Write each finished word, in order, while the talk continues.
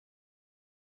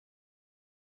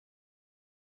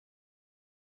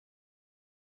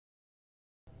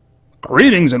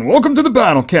Greetings and welcome to the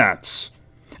Battle Cats.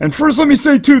 And first let me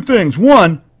say two things.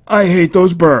 One, I hate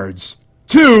those birds.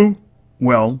 Two,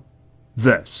 well,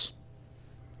 this.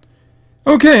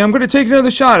 Okay, I'm going to take another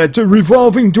shot at the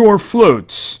Revolving-door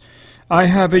floats. I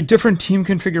have a different team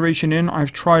configuration in.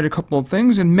 I've tried a couple of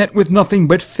things and met with nothing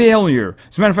but failure.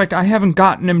 As a matter of fact, I haven't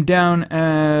gotten him down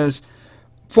as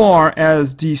far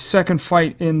as the second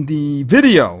fight in the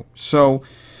video. So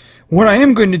what I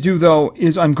am going to do, though,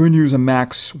 is I'm going to use a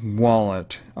max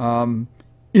wallet.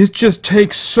 It just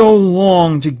takes so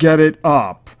long to get it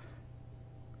up.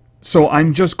 So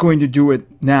I'm just going to do it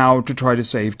now to try to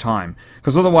save time.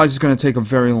 Because otherwise it's going to take a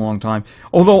very long time.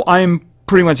 Although I'm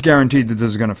pretty much guaranteed that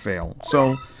this is going to fail.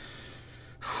 So,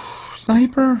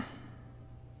 sniper?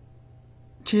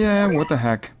 Yeah, what the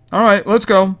heck. Alright, let's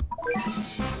go.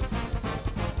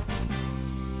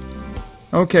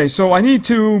 Okay, so I need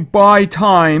to buy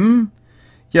time.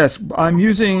 Yes, I'm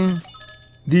using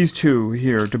these two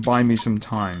here to buy me some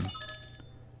time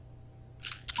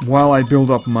while I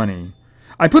build up money.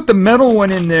 I put the metal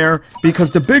one in there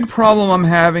because the big problem I'm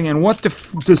having and what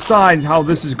decides how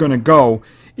this is going to go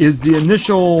is the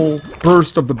initial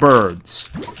burst of the birds.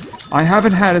 I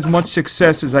haven't had as much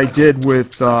success as I did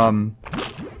with the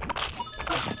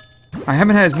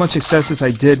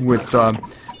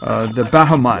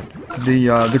Bahamut,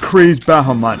 the crazed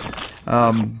Bahamut,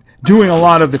 doing a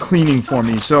lot of the cleaning for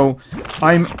me. So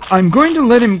I'm going to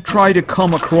let him try to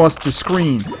come across the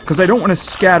screen because I don't want to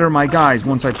scatter my guys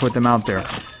once I put them out there.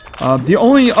 The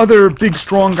only other big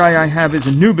strong guy I have is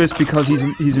Anubis because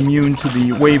he's immune to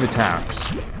the wave attacks.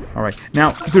 All right,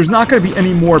 now there's not going to be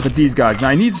any more but these guys. Now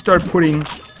I need to start putting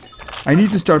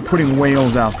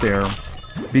whales out there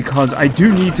because I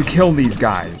do need to kill these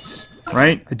guys.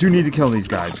 Right? I do need to kill these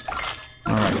guys.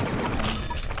 Alright.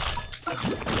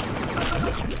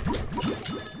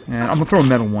 And I'm gonna throw a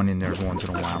metal one in there once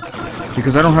in a while.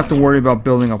 Because I don't have to worry about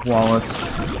building up wallets.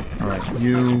 Alright,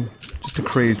 you... just a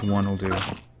crazed one will do.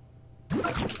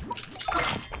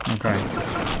 Okay.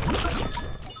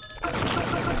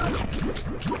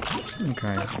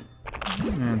 Okay.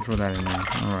 And throw that in there.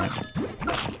 Alright.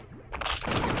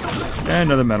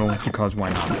 And another metal, because why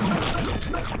not?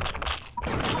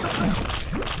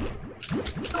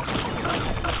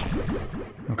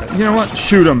 Okay, you know what?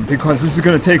 Shoot him, because this is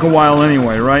going to take a while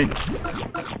anyway, right?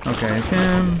 Okay,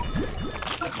 him.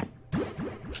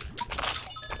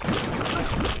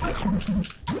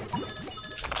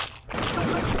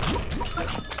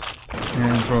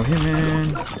 And throw him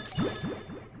in.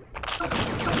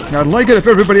 Now, I'd like it if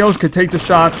everybody else could take the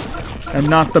shots and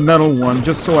not the metal one,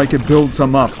 just so I could build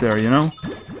some up there, you know?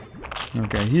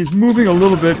 Okay, he's moving a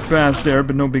little bit fast there,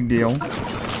 but no big deal.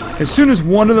 As soon as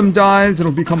one of them dies,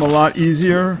 it'll become a lot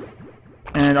easier.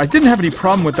 And I didn't have any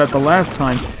problem with that the last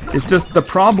time. It's just the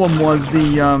problem was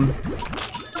the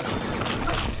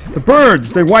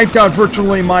birds. They wiped out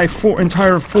virtually my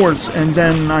entire force, and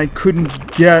then I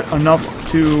couldn't get enough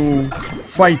to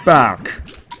fight back.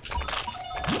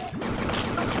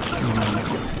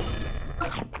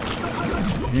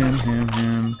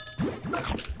 Him.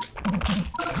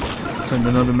 Send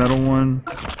another metal one.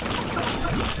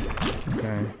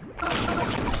 Okay.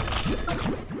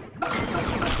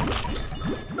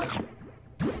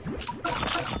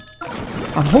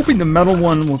 I'm hoping the metal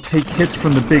one will take hits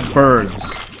from the big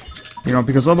birds. You know,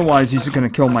 because otherwise he's just going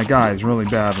to kill my guys really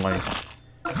badly.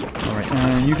 Alright,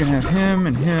 and you can have him,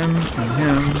 and him, and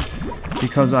him.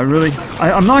 Because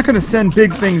I'm not going to send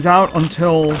big things out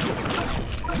until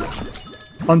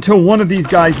one of these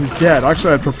guys is dead.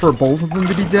 Actually, I'd prefer both of them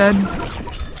to be dead.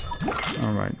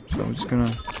 Alright, so I'm just gonna...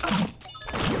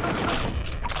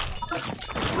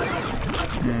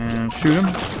 and shoot him.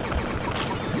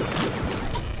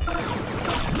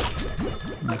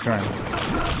 Okay.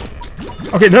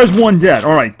 Okay, there's one dead.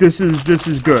 Alright, this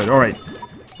is good. Alright.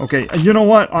 Okay, you know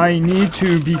what? I need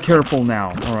to be careful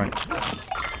now. Alright.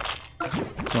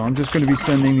 So I'm just gonna be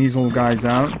sending these little guys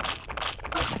out.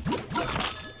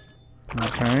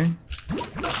 Okay.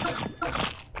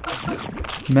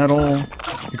 Metal,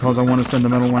 because I want to send the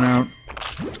metal one out.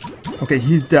 Okay,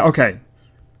 he's dead. Okay.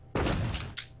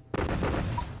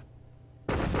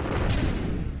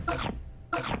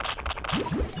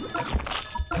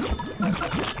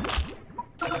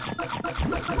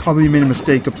 Probably made a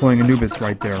mistake deploying Anubis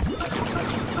right there.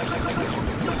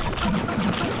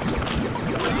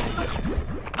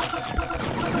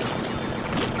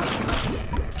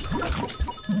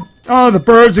 Oh, the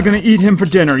birds are going to eat him for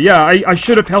dinner. Yeah, I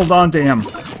should have held on to him.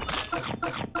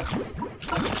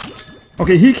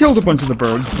 Okay, he killed a bunch of the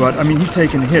birds, but, I mean, he's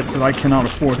taking hits that I cannot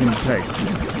afford him to take.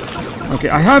 Okay,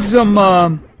 I have some,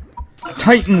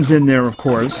 Titans in there, of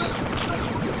course.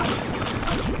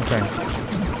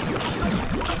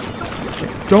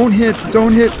 Don't hit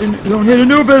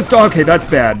Anubis! Okay, that's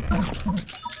bad.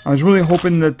 I was really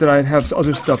hoping that I'd have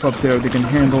other stuff up there that can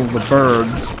handle the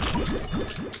birds.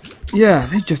 Yeah,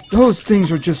 those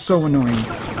things are just so annoying.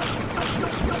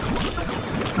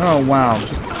 Oh, wow.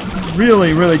 Just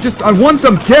really, I want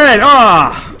them dead!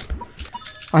 Ah!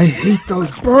 I hate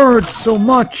those birds so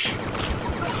much.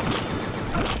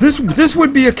 This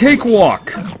would be a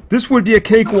cakewalk. This would be a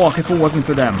cakewalk if it wasn't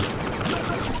for them.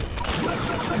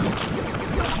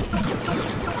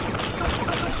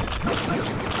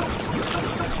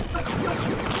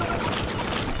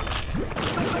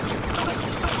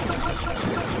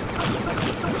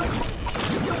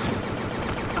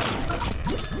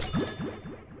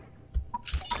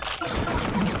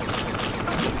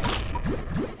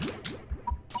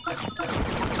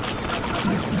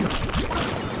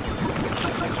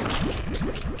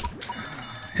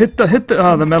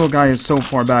 The metal guy is so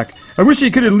far back. I wish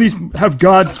he could at least have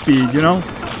Godspeed, you know?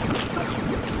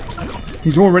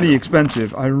 He's already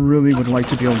expensive. I really would like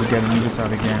to be able to get Anubis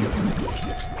out again.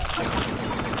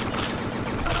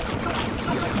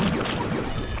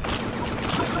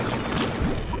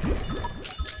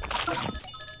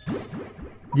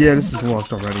 Yeah, this is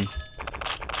lost already.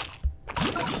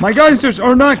 My guys just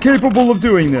are not capable of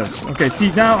doing this. Okay,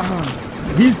 see, now...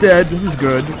 he's dead. This is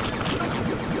good.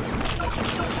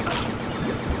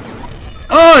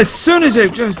 Oh, as soon as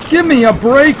it... Just give me a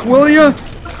break, will ya?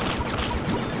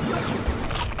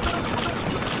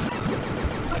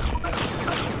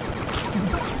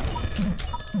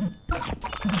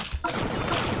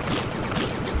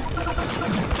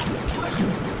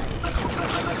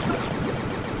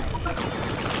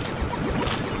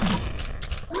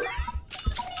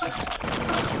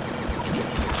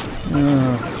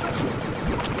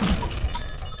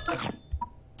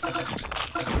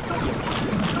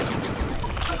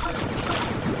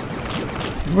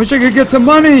 I wish I could get some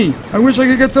money! I wish I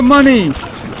could get some money!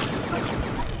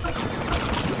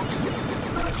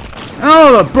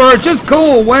 Oh, the bird, just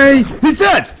go away! He's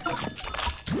dead!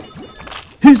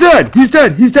 He's dead! He's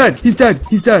dead! He's dead! He's dead!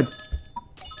 He's dead!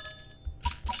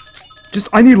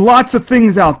 I need lots of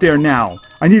things out there now.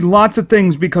 I need lots of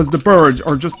things because the birds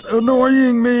are just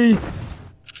annoying me.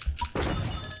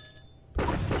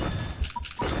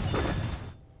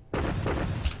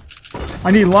 I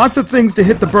need lots of things to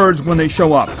hit the birds when they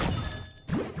show up.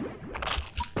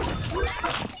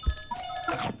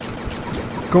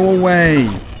 Go away.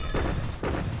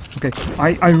 Okay,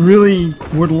 I really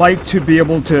would like to be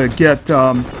able to get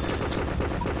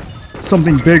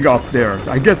something big up there.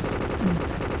 I guess...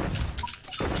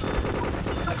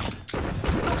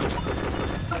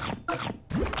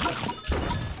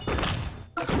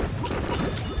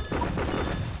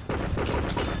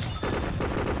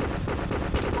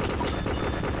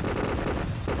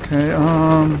 Okay,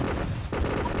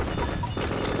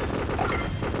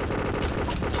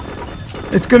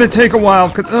 it's gonna take a while,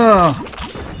 cause,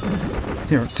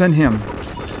 here, send him.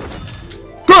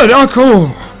 Good, oh,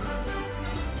 cool.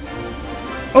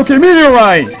 Okay,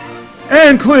 meteorite!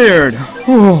 And cleared!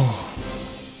 Oh.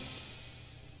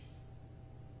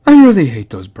 I really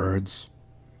hate those birds.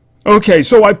 Okay,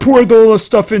 so I poured all the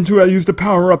stuff into it, I used the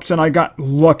power-ups, and I got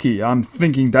lucky. I'm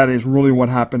thinking that is really what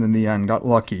happened in the end, got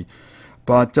lucky.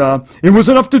 But it was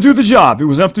enough to do the job. It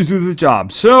was enough to do the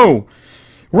job. So,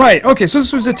 right. Okay, so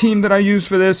this was the team that I used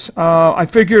for this. I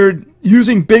figured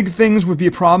using big things would be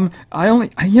a problem.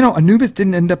 You know, Anubis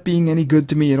didn't end up being any good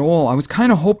to me at all. I was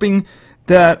kind of hoping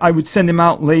that I would send him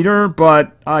out later,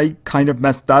 but I kind of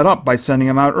messed that up by sending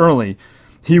him out early.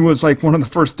 He was like one of the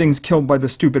first things killed by the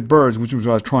stupid birds, which was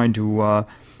what I was trying to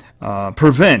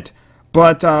prevent.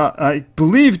 But I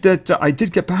believe that I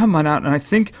did get Bahamut out, and I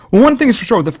think... Well, one thing is for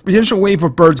sure, the initial wave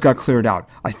of birds got cleared out.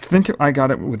 I think I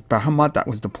got it with Bahamut, that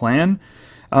was the plan.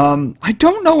 I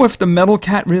don't know if the Metal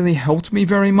Cat really helped me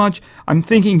very much. I'm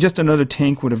thinking just another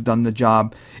tank would have done the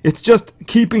job. It's just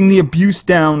keeping the abuse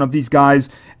down of these guys,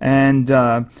 and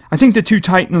I think the two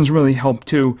Titans really helped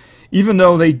too, even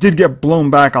though they did get blown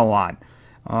back a lot.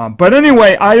 But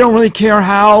anyway, I don't really care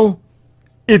how...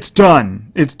 It's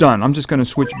done. It's done. I'm just going to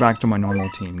switch back to my normal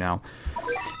team now.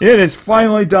 It is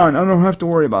finally done. I don't have to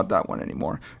worry about that one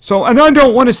anymore. So, and I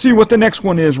don't want to see what the next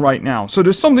one is right now. So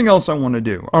there's something else I want to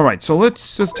do. All right, so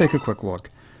let's take a quick look.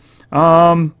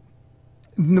 We're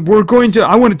going to...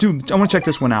 I want to check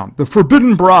this one out. The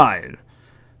Forbidden Bride.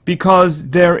 Because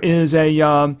there is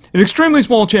an extremely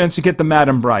small chance to get the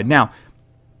Madam Bride. Now,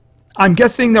 I'm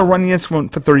guessing they're running this one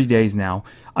for 30 days now.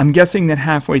 I'm guessing that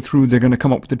halfway through they're going to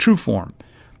come up with the true form.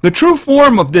 The true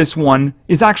form of this one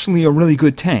is actually a really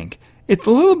good tank. It's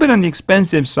a little bit on the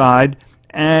expensive side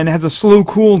and has a slow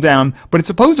cooldown, but it's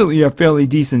supposedly a fairly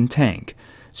decent tank.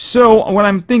 So what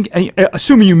I'm thinking,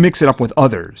 assuming you mix it up with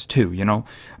others too, you know.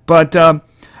 But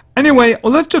anyway,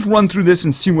 well, let's just run through this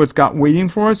and see what's got waiting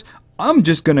for us. I'm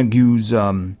just gonna use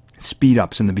speed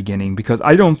ups in the beginning because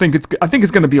I think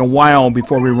it's gonna be a while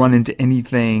before we run into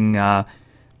anything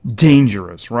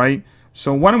dangerous, right?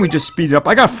 So why don't we just speed it up?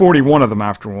 I got 41 of them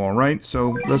after all, right?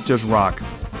 So let's just rock.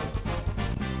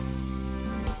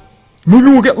 Maybe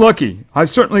we'll get lucky. I've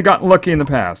certainly gotten lucky in the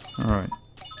past. Alright.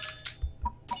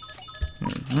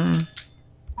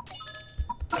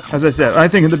 As I said, I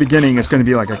think in the beginning it's going to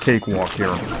be like a cakewalk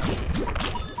here.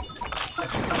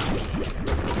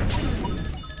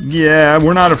 Yeah,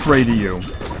 we're not afraid of you.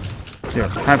 Here,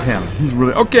 have him. He's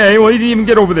really... Okay, well, he didn't even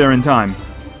get over there in time.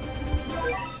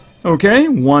 Okay,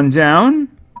 one down.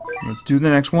 Let's do the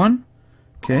next one.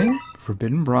 Okay,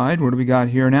 Forbidden Bride. What do we got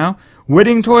here now?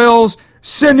 Wedding toils...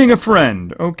 Sending a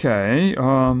friend. Okay.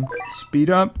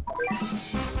 Speed up.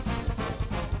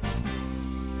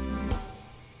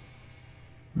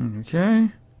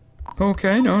 Okay.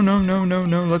 Okay. No.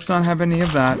 Let's not have any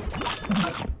of that.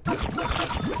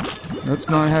 Let's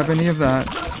not have any of that.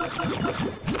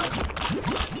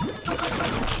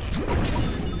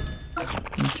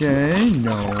 Okay.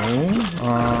 No.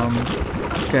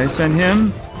 Okay. Send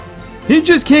him. He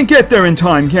just can't get there in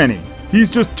time, can he? He's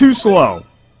just too slow.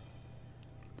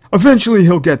 Eventually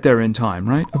he'll get there in time,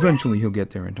 right? Eventually he'll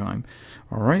get there in time.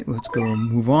 Alright, let's go and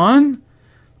move on.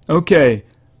 Okay.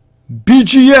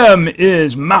 BGM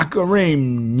is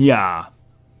Macarena.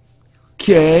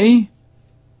 Okay.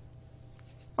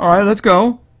 Alright, let's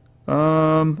go.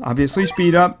 Obviously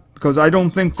speed up, because I don't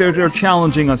think they're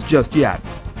challenging us just yet.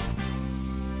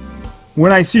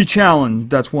 When I see challenge,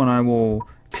 that's when I will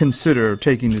consider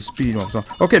taking the speed off. So,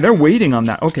 okay, they're waiting on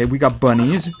that. Okay, we got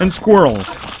bunnies and squirrels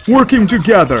working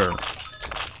together.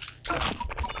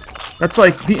 That's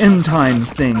like the end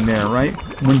times thing there, right?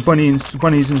 When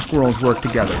bunnies and squirrels work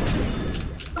together.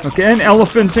 Okay, and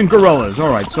elephants and gorillas.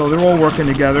 Alright, so they're all working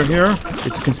together here.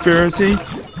 It's a conspiracy.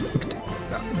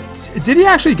 Did he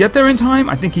actually get there in time?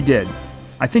 I think he did.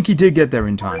 I think he did get there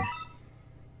in time.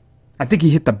 I think he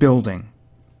hit the building.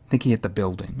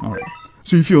 Alright.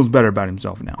 So he feels better about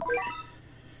himself now.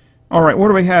 Alright, what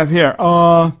do we have here?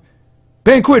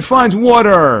 Banquet finds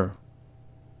water.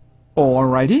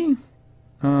 Alrighty.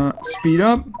 Speed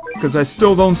up. Because I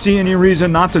still don't see any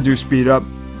reason not to do speed up.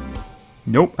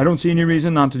 Nope, I don't see any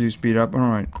reason not to do speed up.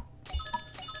 Alright.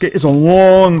 Okay, it's a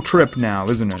long trip now,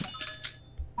 isn't it?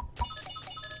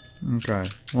 Okay,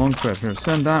 long trip. Here,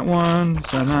 send that one.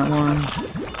 Send that one.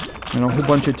 And a whole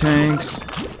bunch of tanks.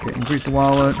 Okay, increase the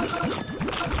wallet.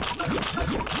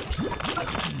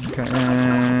 Okay,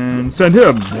 and send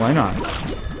him. Why not?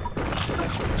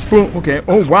 Boom. Okay.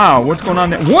 Oh, wow. What's going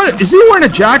on there? What? Is he wearing a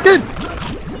jacket?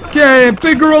 Okay, a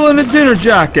big girl in a dinner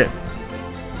jacket.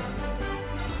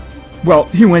 Well,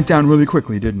 he went down really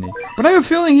quickly, didn't he? But I have a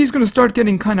feeling he's going to start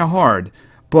getting kind of hard.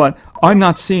 But I'm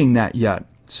not seeing that yet.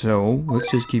 So,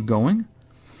 let's just keep going.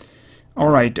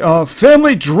 Alright,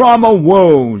 family drama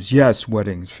woes. Yes,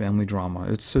 weddings, family drama.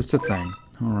 It's a thing.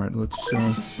 Alright, let's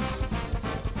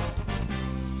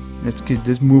get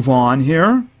this move on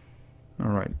here.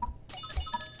 Alright.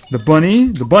 The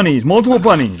bunnies, multiple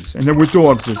bunnies. And there were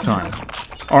dogs this time.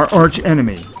 Our arch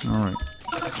enemy. Alright.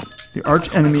 The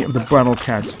arch enemy of the battle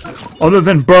cats. Other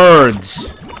than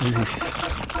birds.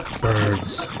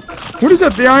 Birds. What is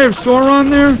that, the Eye of Sauron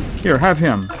there? Here, have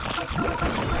him.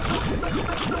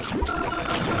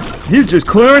 He's just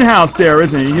clearing house there,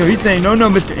 isn't he? You know, he's saying, no,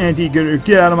 Mr. Anti-Getter,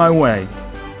 get out of my way.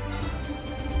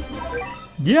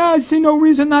 Yeah, I see no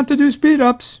reason not to do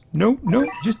speed-ups. Nope,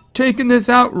 just taking this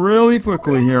out really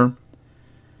quickly here.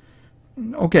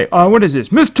 Okay, what is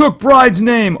this? Mistook bride's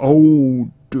name.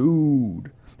 Oh,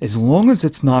 dude. As long as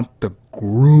it's not the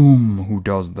groom who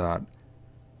does that.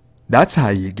 That's how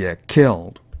you get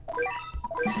killed.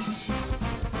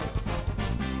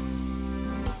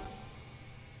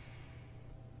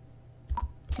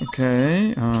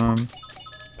 Okay,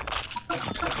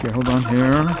 okay, hold on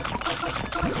here.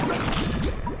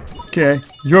 Okay,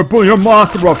 your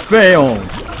Mothra failed.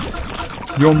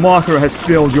 Your Mothra has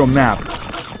failed your map.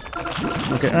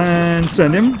 Okay, and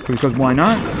send him, because why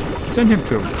not? Send him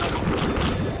too.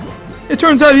 It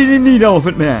turns out he didn't need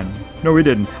Elephant Man. No, he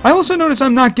didn't. I also notice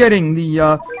I'm not getting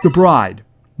the bride.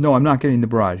 No, I'm not getting the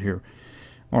bride here.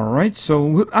 Alright,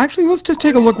 so actually let's just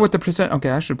take a look what the percent... Okay,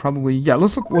 I should probably... Yeah,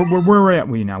 let's look... Where are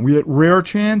we now? We at rare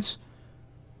chance?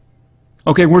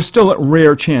 Okay, we're still at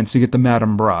rare chance to get the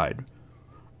Madam Bride.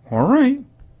 Alright.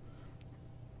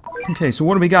 Okay, so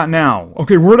what do we got now?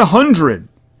 Okay, we're at 100.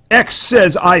 X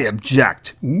says I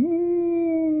object.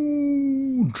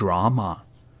 Ooh, drama.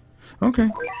 Okay,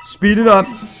 speed it up.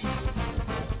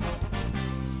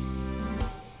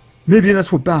 Maybe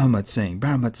that's what Bahamut's saying.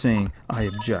 Bahamut's saying, I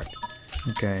object.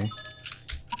 Okay.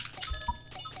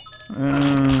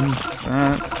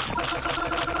 That.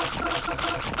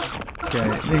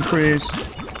 Okay, increase.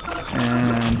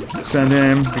 And send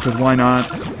him, because why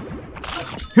not?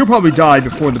 He'll probably die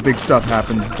before the big stuff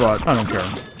happens, but I don't care.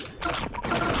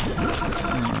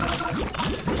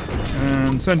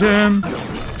 And send him.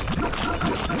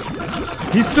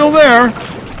 He's still there.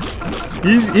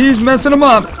 He's messing him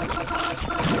up.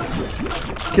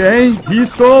 Okay,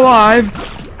 he's still alive.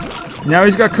 Now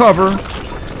he's got cover.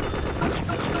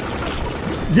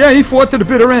 Yeah, he fought to the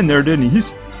bitter end there, didn't he?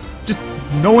 He's just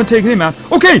no one taking him out.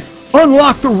 Okay,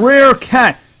 unlock the rare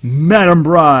cat, Madam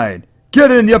Bride. Get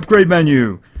it in the upgrade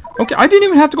menu. Okay, I didn't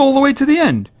even have to go all the way to the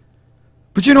end.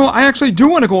 But you know, I actually do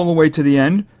want to go all the way to the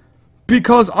end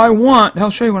because I want. I'll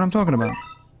show you what I'm talking about.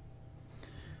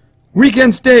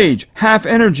 Weekend stage, half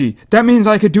energy. That means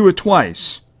I could do it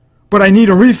twice. But I need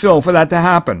a refill for that to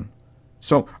happen.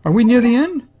 So, are we near the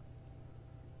end?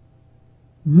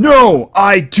 No,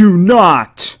 I do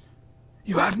not.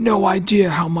 You have no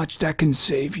idea how much that can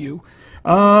save you.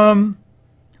 I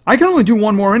can only do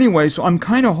one more anyway, so I'm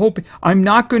kind of hoping. I'm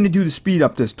not going to do the speed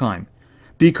up this time.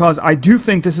 Because I do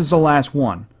think this is the last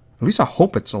one. At least I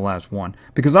hope it's the last one.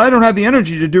 Because I don't have the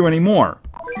energy to do any more.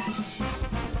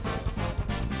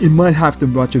 You might have to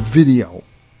watch a video.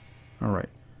 Alright.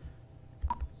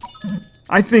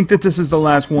 I think that this is the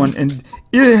last one, and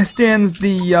it stands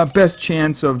the best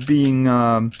chance of being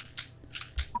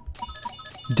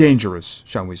dangerous,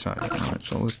 shall we say. Alright,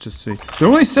 so let's just see. They're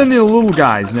only sending the little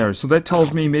guys there, so that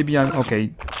tells me maybe I'm...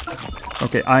 Okay.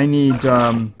 Okay, I need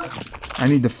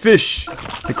the fish,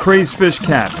 the crazed fish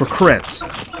cat for crits,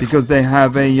 because they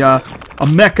have a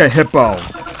mecha hippo.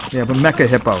 They have a mecha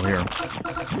hippo here.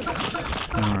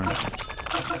 Alright.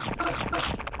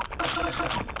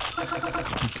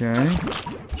 Okay.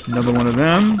 Another one of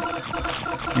them.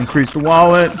 Increase the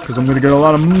wallet, because I'm going to get a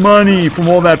lot of money from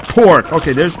all that pork.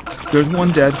 Okay, there's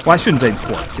one dead. Well, I shouldn't say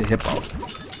pork. It's a hippo.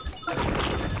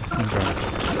 Okay.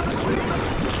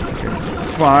 Okay.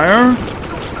 Fire.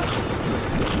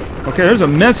 Okay, there's a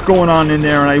mess going on in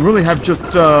there, and I really have just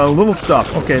little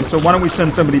stuff. Okay, so why don't we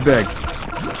send somebody big?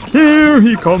 Here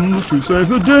he comes to save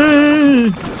the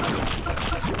day.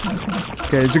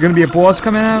 Okay, is there going to be a boss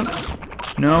coming out?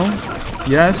 No?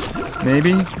 Yes?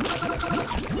 Maybe?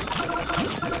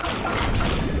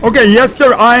 Okay, yes,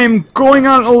 I'm going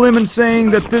out on a limb and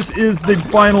saying that this is the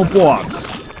final boss.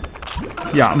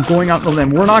 Yeah, I'm going out on a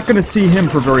limb. We're not going to see him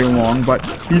for very long, but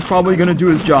he's probably going to do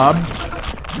his job.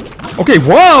 Okay,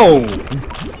 whoa!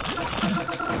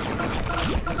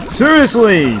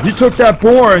 Seriously, he took that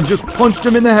boar and just punched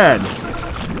him in the head.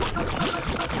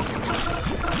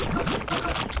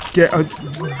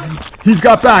 He's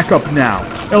got backup now.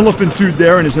 Elephant dude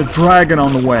there, and there's a dragon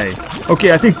on the way.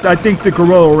 Okay, I think the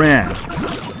gorilla ran.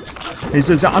 He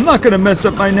says, I'm not gonna mess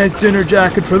up my nice dinner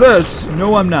jacket for this.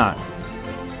 No, I'm not.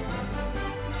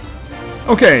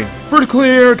 Okay, first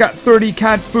clear, got 30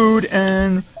 cat food,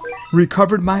 and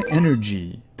recovered my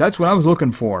energy. That's what I was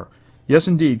looking for. Yes,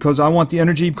 indeed, because I want the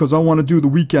energy, because I want to do the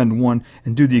weekend one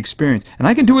and do the experience. And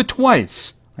I can do it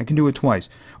twice. I can do it twice.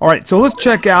 Alright, so let's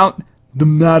check out the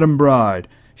Madam Bride.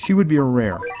 She would be a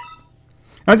rare.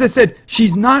 As I said,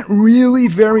 she's not really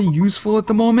very useful at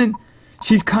the moment.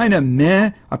 She's kind of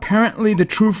meh. Apparently the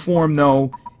true form,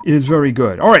 though, is very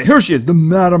good. Alright, here she is, the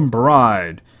Madam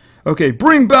Bride. Okay,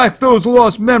 bring back those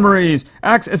lost memories.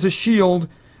 Acts as a shield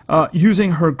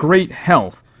using her great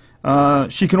health.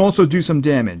 She can also do some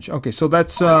damage. Okay, so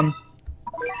that's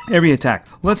every attack.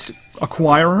 Let's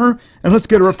acquire her, and let's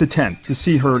get her up to 10 to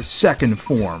see her second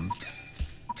form.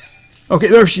 Okay,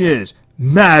 there she is.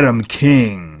 Madam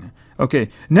King. Okay,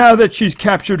 now that she's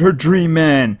captured her dream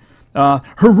man,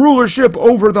 her rulership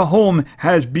over the home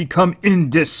has become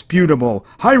indisputable.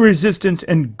 High resistance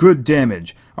and good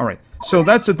damage. Alright, so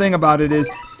that's the thing about it is,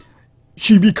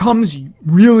 she becomes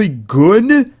really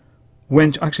good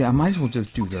when... Actually, I might as well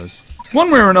just do this. One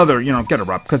way or another, you know, get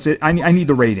her up, because I need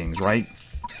the ratings, right?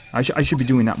 I should be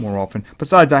doing that more often.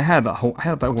 Besides, I had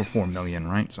over 4 million,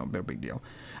 right? So, no big deal.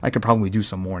 I could probably do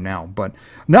some more now, but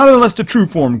not unless the true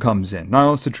form comes in. Not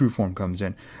unless the true form comes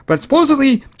in. But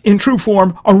supposedly, in true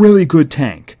form, a really good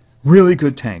tank. Really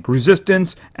good tank.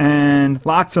 Resistance and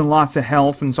lots of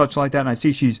health and such like that. And I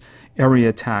see she's area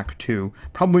attack too.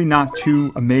 Probably not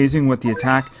too amazing with the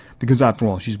attack, because after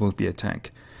all, she's supposed to be a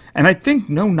tank. And I think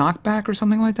no knockback or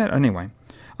something like that. Anyway.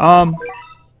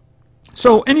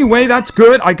 So anyway, that's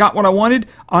good. I got what I wanted.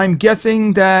 I'm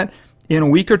guessing that in a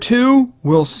week or two,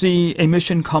 we'll see a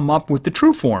mission come up with the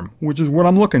true form, which is what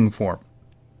I'm looking for.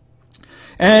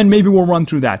 And maybe we'll run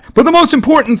through that. But the most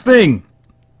important thing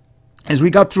as we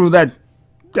got through that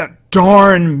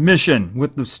darn mission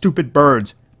with the stupid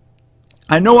birds.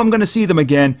 I know I'm going to see them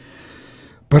again,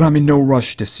 but I'm in no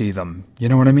rush to see them. You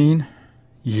know what I mean?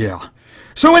 Yeah.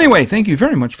 So anyway, thank you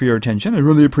very much for your attention. I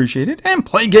really appreciate it. And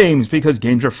play games, because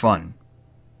games are fun.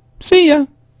 See ya!